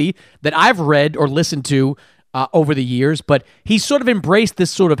credibility that I've read or listened to over the years, but he's sort of embraced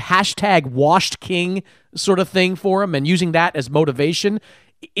this sort of hashtag washed king sort of thing for him and using that as motivation.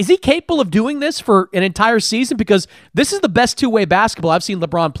 Is he capable of doing this for an entire season? Because this is the best two-way basketball I've seen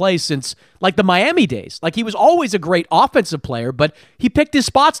LeBron play since like the Miami days. Like, he was always a great offensive player, but he picked his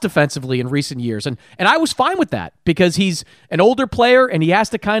spots defensively in recent years. And I was fine with that because he's an older player and he has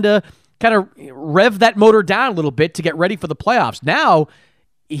to kind of rev that motor down a little bit to get ready for the playoffs. Now,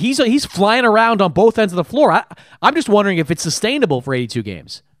 he's flying around on both ends of the floor. I'm just wondering if it's sustainable for 82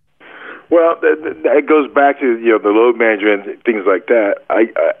 games. Well, that goes back to the load management and things like that.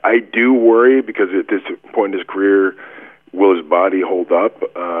 I do worry because at this point in his career, will his body hold up?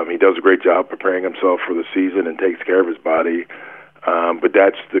 He does a great job preparing himself for the season and takes care of his body. But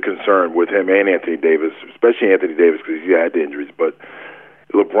that's the concern with him and Anthony Davis, especially Anthony Davis because he's had the injuries. But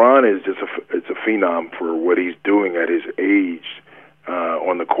LeBron is just it's a phenom for what he's doing at his age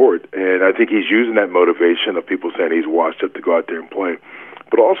on the court, and I think he's using that motivation of people saying he's washed up to go out there and play.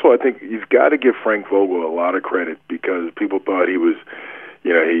 But also, I think you've got to give Frank Vogel a lot of credit because people thought he was,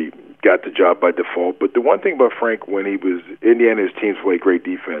 he got the job by default. But the one thing about Frank, when he was Indiana, his teams played great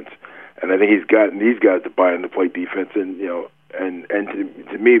defense, and I think he's gotten these guys to buy in to play defense. And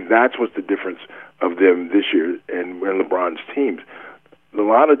to me, that's what's the difference of them this year and LeBron's teams. A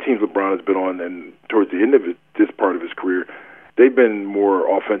lot of teams LeBron has been on, and towards the end of this part of his career, they've been more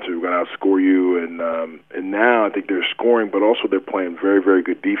offensive, going to outscore you, and now I think they're scoring, but also they're playing very, very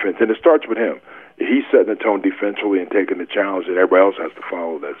good defense. And it starts with him. He's setting the tone defensively and taking the challenge, and everybody else has to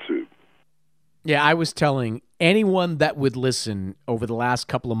follow that suit. Yeah, I was telling anyone that would listen over the last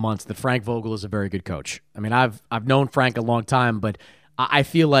couple of months that Frank Vogel is a very good coach. I mean, I've known Frank a long time, but I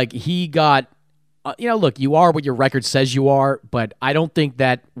feel like he got look, you are what your record says you are, but I don't think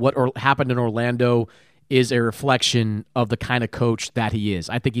that what happened in Orlando is a reflection of the kind of coach that he is.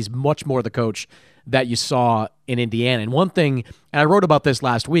 I think he's much more the coach that you saw in Indiana. And one thing, and I wrote about this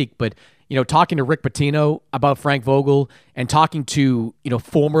last week, but talking to Rick Pitino about Frank Vogel and talking to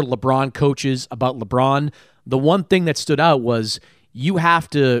former LeBron coaches about LeBron, the one thing that stood out was you have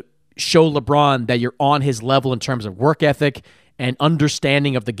to show LeBron that you're on his level in terms of work ethic and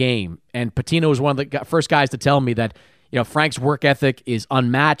understanding of the game. And Pitino was one of the first guys to tell me that, Frank's work ethic is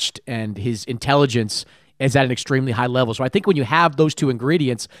unmatched and his intelligence is at an extremely high level. So I think when you have those two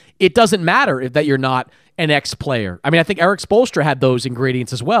ingredients, it doesn't matter that you're not an ex-player. I mean, I think Eric Spoelstra had those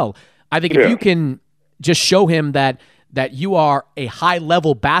ingredients as well. I think if you can just show him that you are a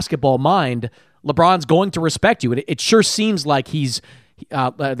high-level basketball mind, LeBron's going to respect you. And it sure seems like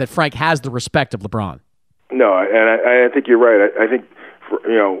that Frank has the respect of LeBron. No, and I think you're right. I think,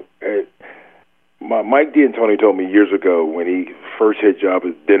 Mike D'Antoni told me years ago when he first hit job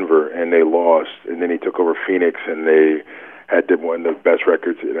at Denver and they lost, and then he took over Phoenix and they had one of the best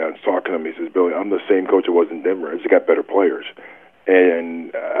records. And I was talking to him. He says, "Billy, I'm the same coach I was in Denver. I just got better players.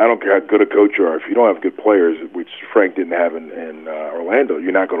 And I don't care how good a coach you are. If you don't have good players, which Frank didn't have in Orlando,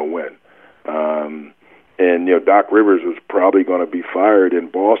 you're not going to win." And Doc Rivers was probably going to be fired in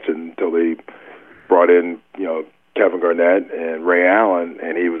Boston until they brought in Kevin Garnett and Ray Allen,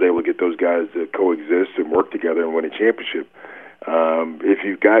 and he was able to get those guys to coexist and work together and win a championship. If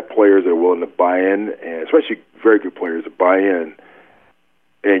you've got players that are willing to buy in, and especially very good players that buy in,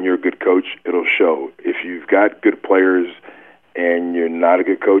 and you're a good coach, it'll show. If you've got good players and you're not a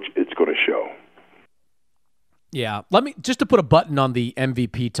good coach, it's going to show. Yeah, just to put a button on the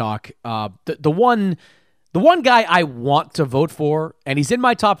MVP talk. The one guy I want to vote for, and he's in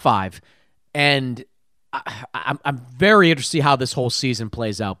my top 5, and I'm very interested to see how this whole season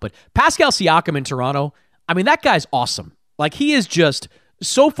plays out. But Pascal Siakam in Toronto, I mean, that guy's awesome. Like, he is just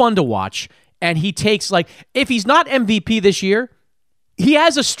so fun to watch, and he takes, if he's not MVP this year, he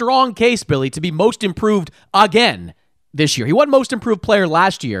has a strong case, Billy, to be most improved again this year. He won most improved player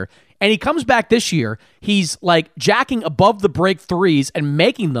last year, and he comes back this year. He's jacking above the break threes and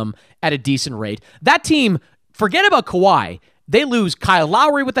making them at a decent rate. That team, forget about Kawhi. They lose Kyle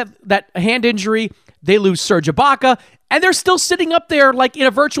Lowry with that hand injury. They lose Serge Ibaka, and they're still sitting up there in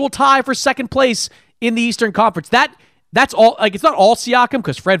a virtual tie for second place in the Eastern Conference. That's all. It's not all Siakam,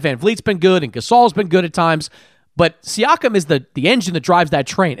 because Fred VanVleet's been good and Gasol's been good at times, but Siakam is the engine that drives that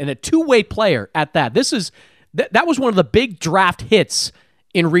train, and a two-way player at that. That was one of the big draft hits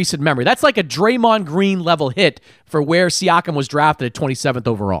in recent memory. That's like a Draymond Green level hit for where Siakam was drafted at 27th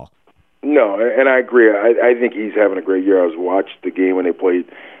overall. No, and I agree. I think he's having a great year. I was watching the game when they played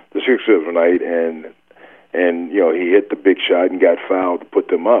the Sixers tonight, and he hit the big shot and got fouled to put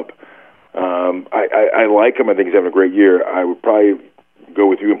them up. I like him. I think he's having a great year. I would probably go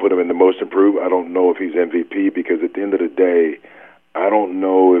with you and put him in the most improved. I don't know if he's MVP, because at the end of the day, I don't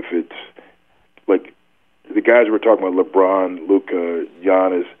know if it's the guys we're talking about, LeBron, Luka,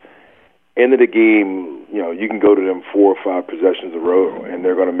 Giannis. End of the game, you can go to them 4 or 5 possessions in a row, and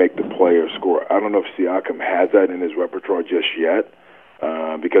they're going to make the player score. I don't know if Siakam has that in his repertoire just yet,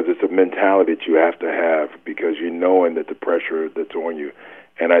 because it's a mentality that you have to have, because you knowing that the pressure that's on you.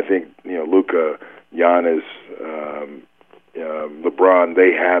 And I think Luka, Giannis, LeBron,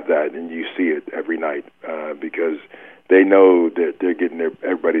 they have that, and you see it every night, because they know that they're getting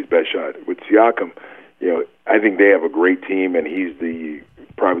everybody's best shot. With Siakam, I think they have a great team, and he's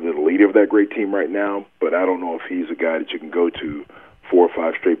probably the leader of that great team right now, but I don't know if he's a guy that you can go to 4 or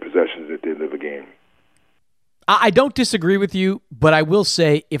 5 straight possessions at the end of the game. I don't disagree with you, but I will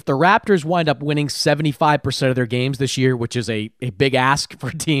say if the Raptors wind up winning 75% of their games this year, which is a big ask for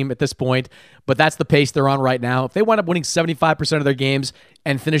a team at this point, but that's the pace they're on right now. If they wind up winning 75% of their games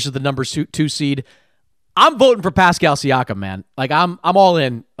and finish as the number 2 seed, I'm voting for Pascal Siakam, man. I'm all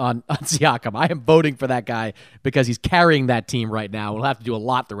in on Siakam. I am voting for that guy because he's carrying that team right now. We'll have to do a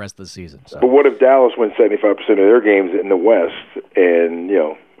lot the rest of the season. So. But what if Dallas wins 75% of their games in the West, and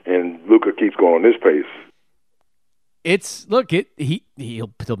Luka keeps going on this pace?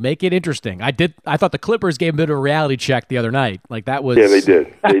 He'll make it interesting. I thought the Clippers gave him a bit of a reality check the other night. That was they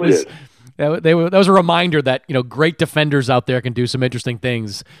did. That was a reminder that great defenders out there can do some interesting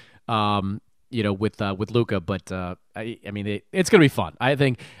things. With Luka, but it's going to be fun. I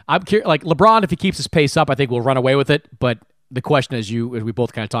think I'm curious, LeBron, if he keeps his pace up, I think we'll run away with it. But the question, as we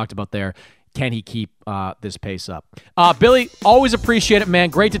both kind of talked about there, can he keep this pace up? Billy, always appreciate it, man.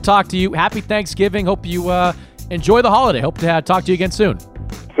 Great to talk to you. Happy Thanksgiving. Hope you enjoy the holiday. Hope to talk to you again soon.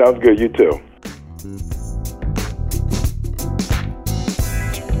 Sounds good. You too.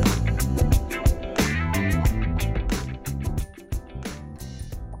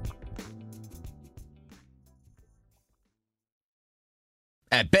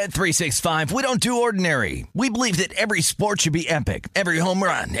 At Bet365, we don't do ordinary. We believe that every sport should be epic. Every home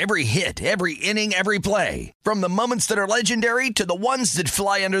run, every hit, every inning, every play. From the moments that are legendary to the ones that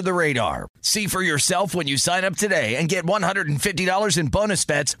fly under the radar. See for yourself when you sign up today and get $150 in bonus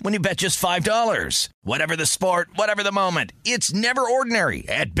bets when you bet just $5. Whatever the sport, whatever the moment, it's never ordinary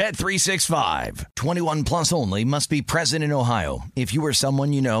at Bet365. 21 plus only. Must be present in Ohio. If you or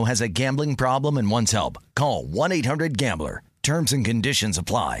someone you know has a gambling problem and wants help, call 1-800-GAMBLER. Terms and conditions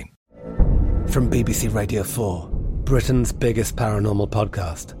apply. From BBC Radio 4, Britain's biggest paranormal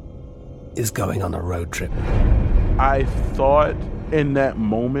podcast is going on a road trip. I thought in that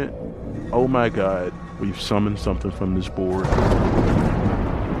moment, oh my God, we've summoned something from this board.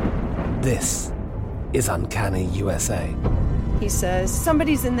 This is Uncanny USA. He says,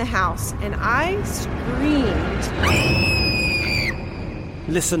 somebody's in the house, and I screamed.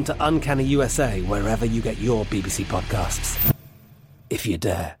 Listen to Uncanny USA wherever you get your BBC podcasts, if you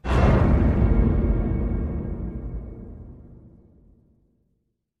dare.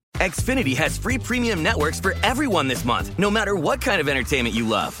 Xfinity has free premium networks for everyone this month, no matter what kind of entertainment you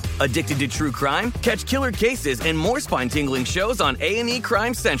love. Addicted to true crime? Catch killer cases and more spine-tingling shows on A&E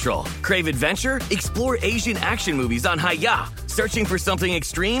Crime Central. Crave adventure? Explore Asian action movies on Hi-YAH. Searching for something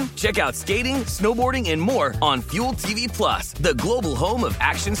extreme? Check out skating, snowboarding, and more on Fuel TV Plus, the global home of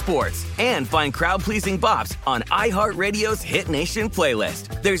action sports. And find crowd-pleasing bops on iHeartRadio's Hit Nation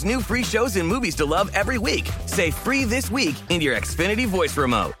playlist. There's new free shows and movies to love every week. Say free this week in your Xfinity voice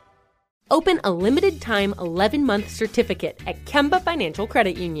remote. Open a limited-time 11-month certificate at Kemba Financial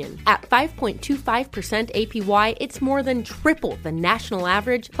Credit Union. At 5.25% APY, it's more than triple the national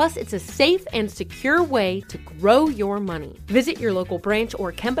average, plus it's a safe and secure way to grow your money. Visit your local branch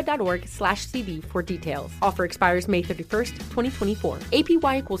or kemba.org/cb for details. Offer expires May 31st, 2024.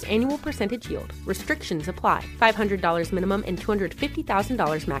 APY equals annual percentage yield. Restrictions apply. $500 minimum and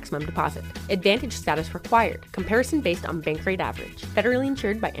 $250,000 maximum deposit. Advantage status required. Comparison based on bank rate average. Federally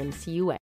insured by NCUA.